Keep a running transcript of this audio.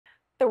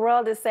The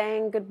world is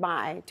saying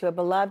goodbye to a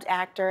beloved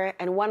actor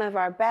and one of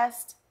our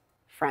best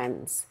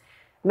friends.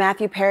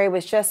 Matthew Perry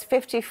was just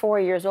 54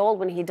 years old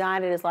when he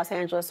died at his Los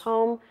Angeles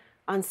home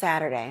on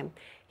Saturday.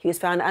 He was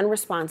found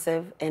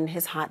unresponsive in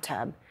his hot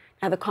tub.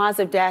 Now, the cause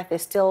of death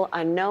is still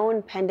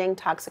unknown, pending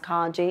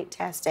toxicology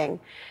testing.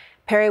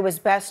 Perry was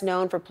best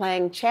known for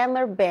playing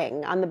Chandler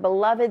Bing on the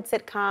beloved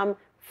sitcom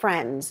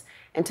Friends.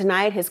 And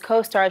tonight, his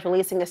co-star is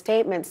releasing a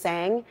statement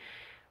saying,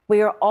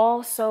 "We are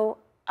all so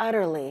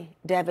utterly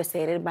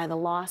devastated by the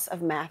loss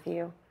of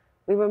Matthew.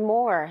 We were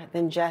more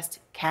than just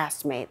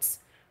castmates.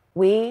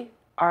 We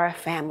are a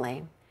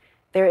family."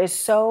 There is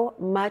so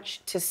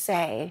much to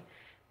say,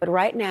 but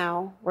right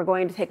now, we're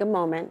going to take a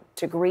moment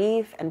to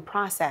grieve and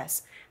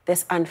process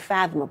this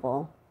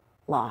unfathomable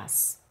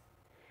loss.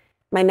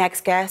 My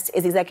next guest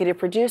is executive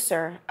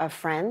producer of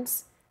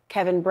Friends,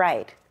 Kevin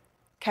Bright.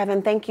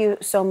 Kevin, thank you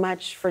so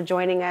much for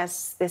joining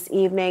us this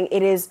evening.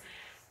 It is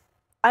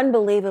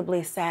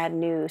unbelievably sad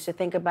news to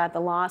think about the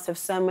loss of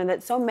someone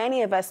that so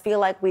many of us feel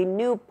like we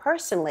knew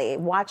personally,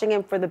 watching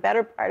him for the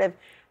better part of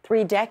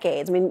 3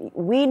 decades. I mean,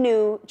 we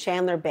knew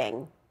Chandler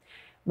Bing,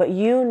 but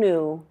you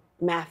knew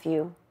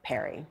Matthew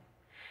Perry.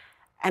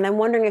 And I'm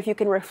wondering if you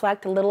can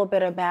reflect a little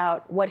bit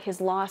about what his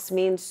loss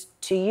means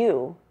to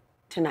you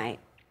tonight.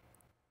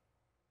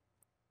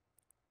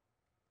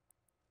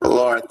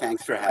 Laura,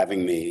 thanks for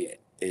having me.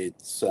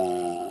 It's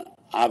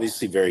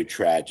obviously very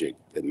tragic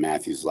that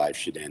Matthew's life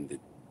should end at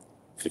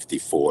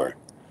 54,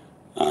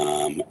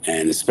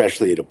 and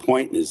especially at a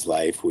point in his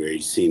life where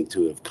he seemed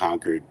to have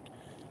conquered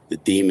the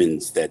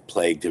demons that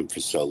plagued him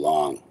for so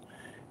long.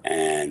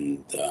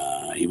 And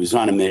he was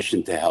on a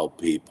mission to help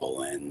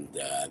people, and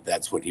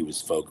that's what he was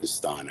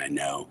focused on, I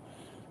know,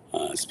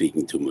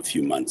 speaking to him a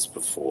few months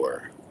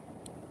before.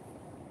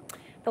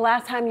 The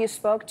last time you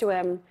spoke to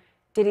him,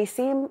 did he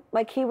seem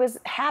like he was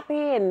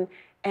happy and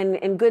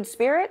in good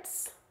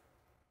spirits?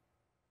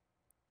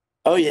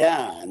 Oh,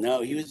 yeah.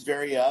 No, he was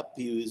very up.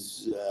 He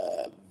was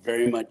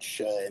very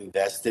much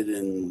invested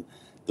in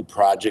the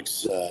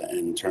projects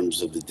in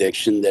terms of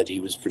addiction that he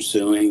was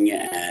pursuing,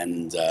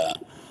 and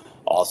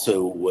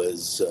also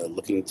was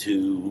looking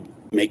to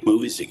make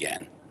movies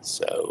again.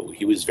 So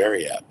he was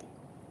very up.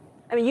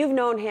 I mean, you've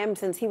known him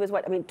since he was,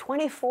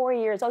 24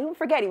 years old. You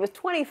forget, he was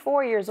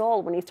 24 years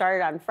old when he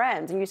started on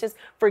Friends. And you just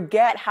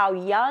forget how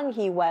young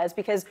he was,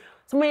 because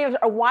so many of us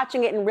are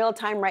watching it in real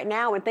time right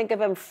now and think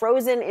of him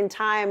frozen in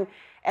time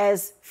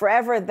as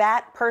forever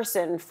that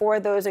person for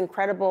those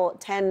incredible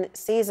 10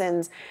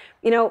 seasons.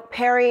 You know,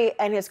 Perry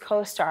and his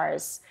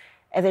co-stars,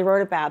 as they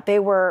wrote about, they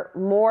were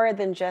more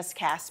than just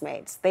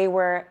castmates. They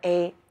were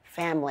a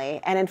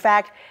family. And in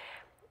fact,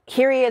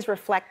 here he is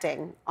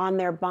reflecting on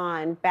their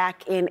bond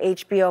back in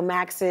HBO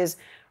Max's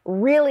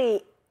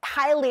really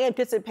highly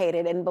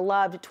anticipated and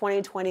beloved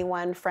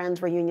 2021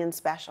 Friends reunion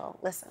special.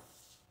 Listen.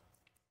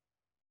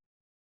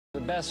 The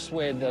best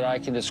way that I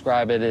can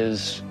describe it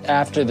is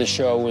after the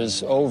show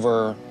was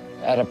over,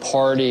 at a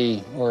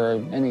party or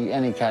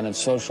any kind of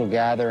social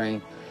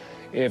gathering,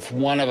 if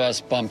one of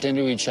us bumped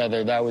into each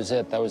other, that was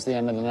it. That was the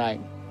end of the night.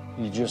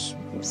 You just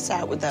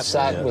sat with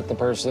the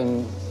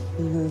person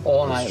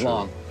all night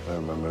long. I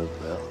remember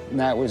that. And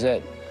that was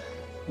it.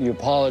 You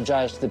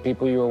apologized to the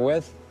people you were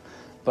with,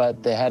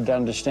 but they had to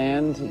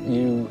understand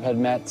you had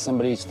met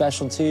somebody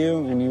special to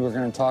you, and you were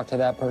going to talk to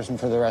that person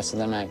for the rest of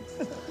the night.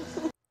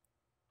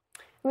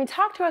 I mean,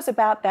 talk to us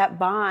about that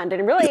bond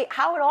and really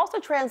how it also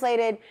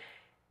translated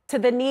to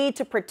the need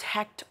to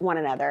protect one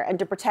another and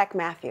to protect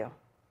Matthew.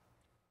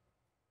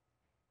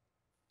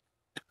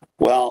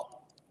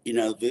 Well, you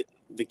know,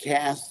 the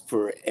cast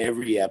for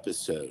every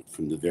episode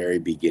from the very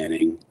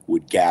beginning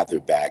would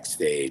gather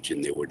backstage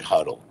and they would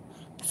huddle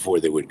before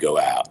they would go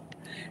out.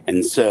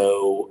 And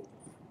so,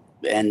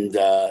 and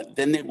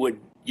then they would,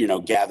 you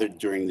know, gather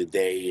during the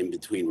day in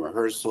between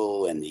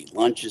rehearsal and eat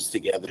lunches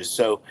together.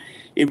 So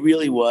it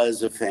really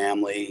was a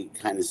family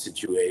kind of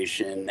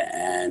situation.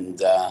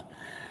 And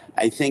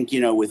I think,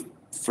 you know,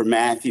 for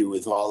Matthew,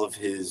 with all of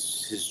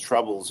his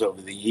troubles over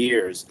the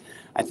years,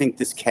 I think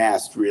this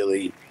cast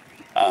really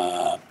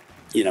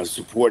you know,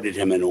 supported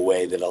him in a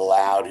way that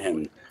allowed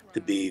him to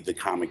be the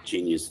comic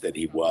genius that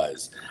he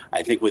was.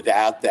 I think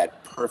without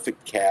that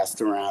perfect cast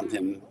around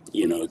him,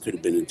 you know, it could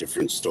have been a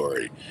different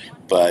story.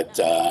 But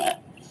I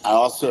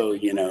also,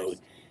 you know,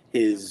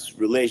 his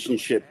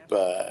relationship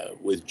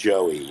with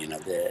Joey, you know,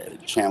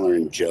 Chandler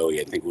and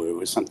Joey, I think it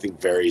was something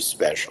very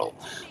special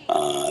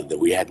that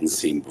we hadn't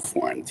seen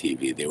before on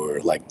TV. They were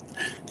like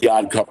the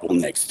odd couple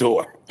next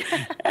door.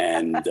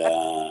 And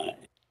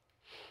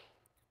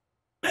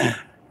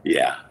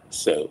yeah,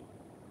 so.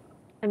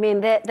 I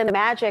mean, the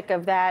magic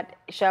of that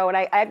show, and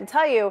I have to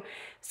tell you,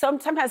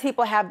 sometimes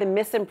people have the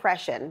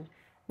misimpression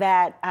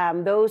that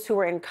those who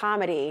are in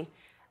comedy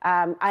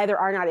either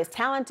are not as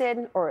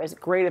talented or as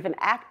great of an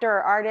actor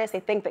or artist. They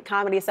think that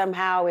comedy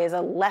somehow is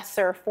a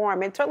lesser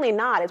form. It's certainly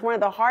not. It's one of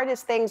the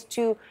hardest things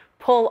to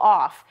pull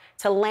off,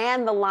 to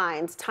land the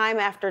lines time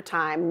after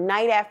time,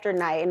 night after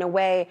night, in a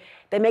way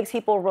that makes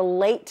people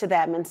relate to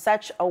them in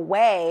such a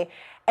way.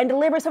 and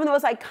deliver some of the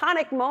most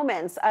iconic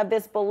moments of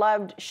this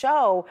beloved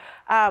show.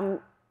 And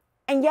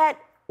yet,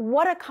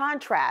 what a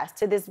contrast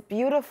to this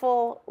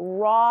beautiful,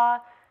 raw,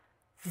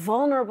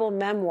 vulnerable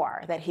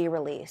memoir that he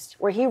released,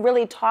 where he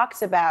really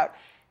talks about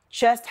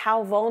just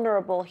how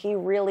vulnerable he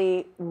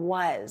really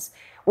was.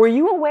 Were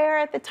you aware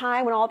at the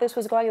time when all this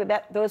was going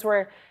that those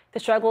were the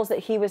struggles that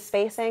he was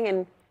facing?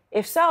 And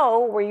if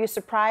so, were you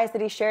surprised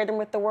that he shared them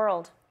with the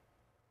world?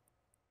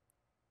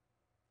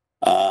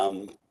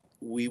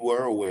 We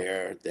were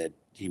aware that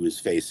he was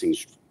facing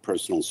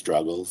personal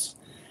struggles,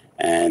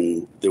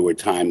 and there were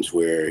times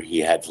where he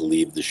had to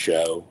leave the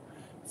show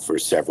for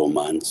several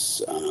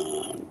months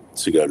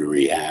to go to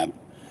rehab.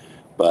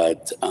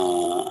 But,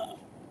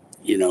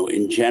 you know,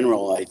 in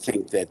general, I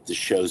think that the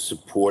show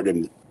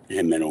supported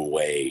him in a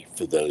way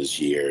for those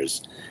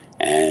years,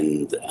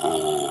 and,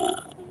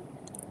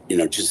 you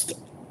know, just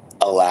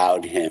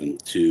allowed him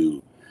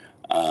to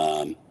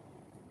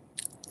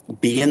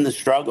be in the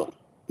struggle,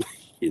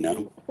 you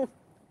know?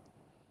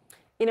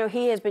 You know,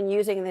 he has been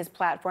using his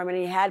platform, and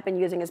he had been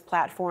using his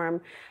platform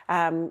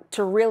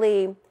to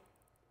really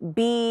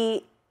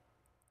be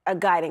a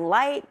guiding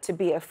light, to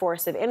be a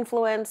force of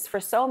influence for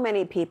so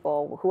many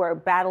people who are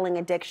battling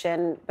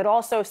addiction, but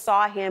also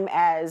saw him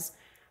as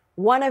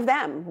one of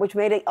them, which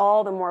made it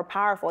all the more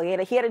powerful.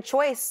 He had a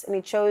choice, and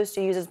he chose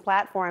to use his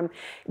platform.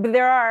 But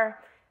there are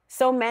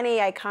so many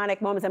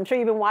iconic moments. I'm sure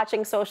you've been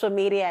watching social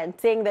media and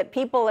seeing that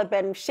people have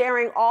been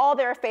sharing all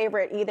their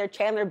favorite either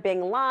Chandler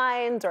Bing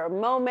lines or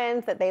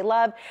moments that they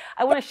love.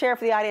 I want to share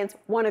for the audience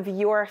one of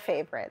your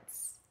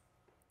favorites.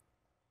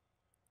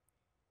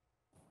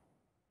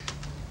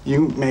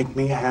 You make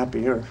me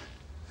happier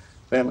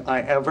than I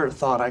ever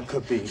thought I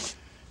could be.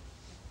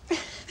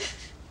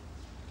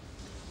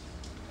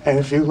 And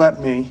if you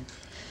let me,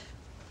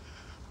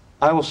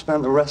 I will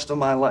spend the rest of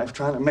my life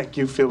trying to make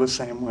you feel the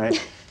same way.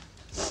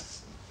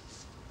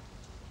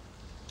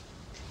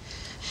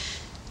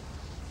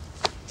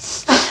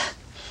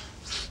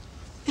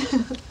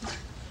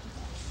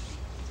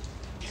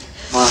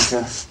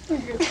 Monica,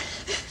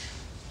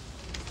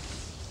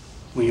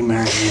 will you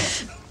marry me?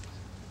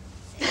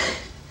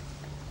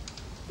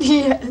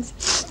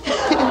 Yes.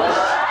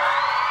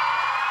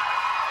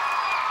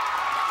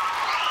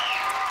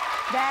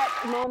 That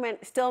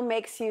moment still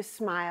makes you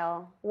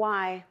smile.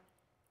 Why?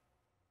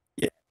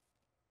 Yeah.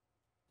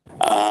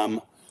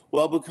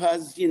 Well,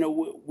 because, you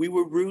know, we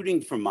were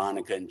rooting for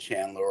Monica and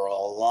Chandler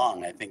all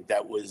along. I think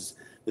that was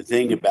the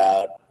thing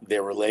about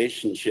their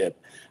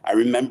relationship. I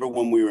remember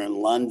when we were in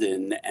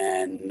London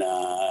and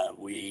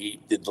we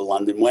did the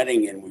London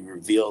wedding and we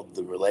revealed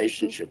the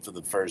relationship for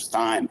the first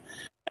time.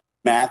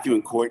 Matthew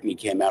and Courtney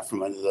came out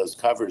from under those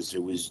covers.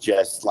 It was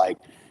just like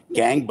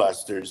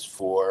gangbusters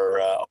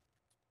for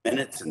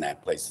minutes in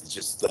that place. It's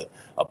just the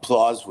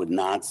applause would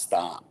not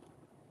stop.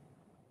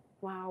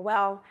 Wow.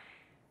 Well,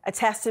 a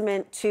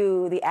testament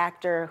to the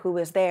actor who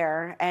was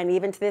there. And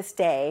even to this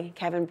day,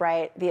 Kevin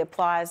Bright, the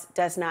applause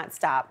does not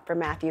stop for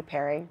Matthew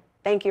Perry.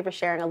 Thank you for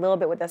sharing a little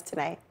bit with us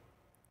tonight.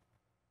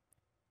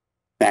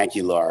 Thank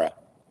you, Laura.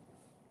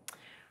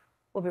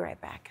 We'll be right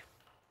back.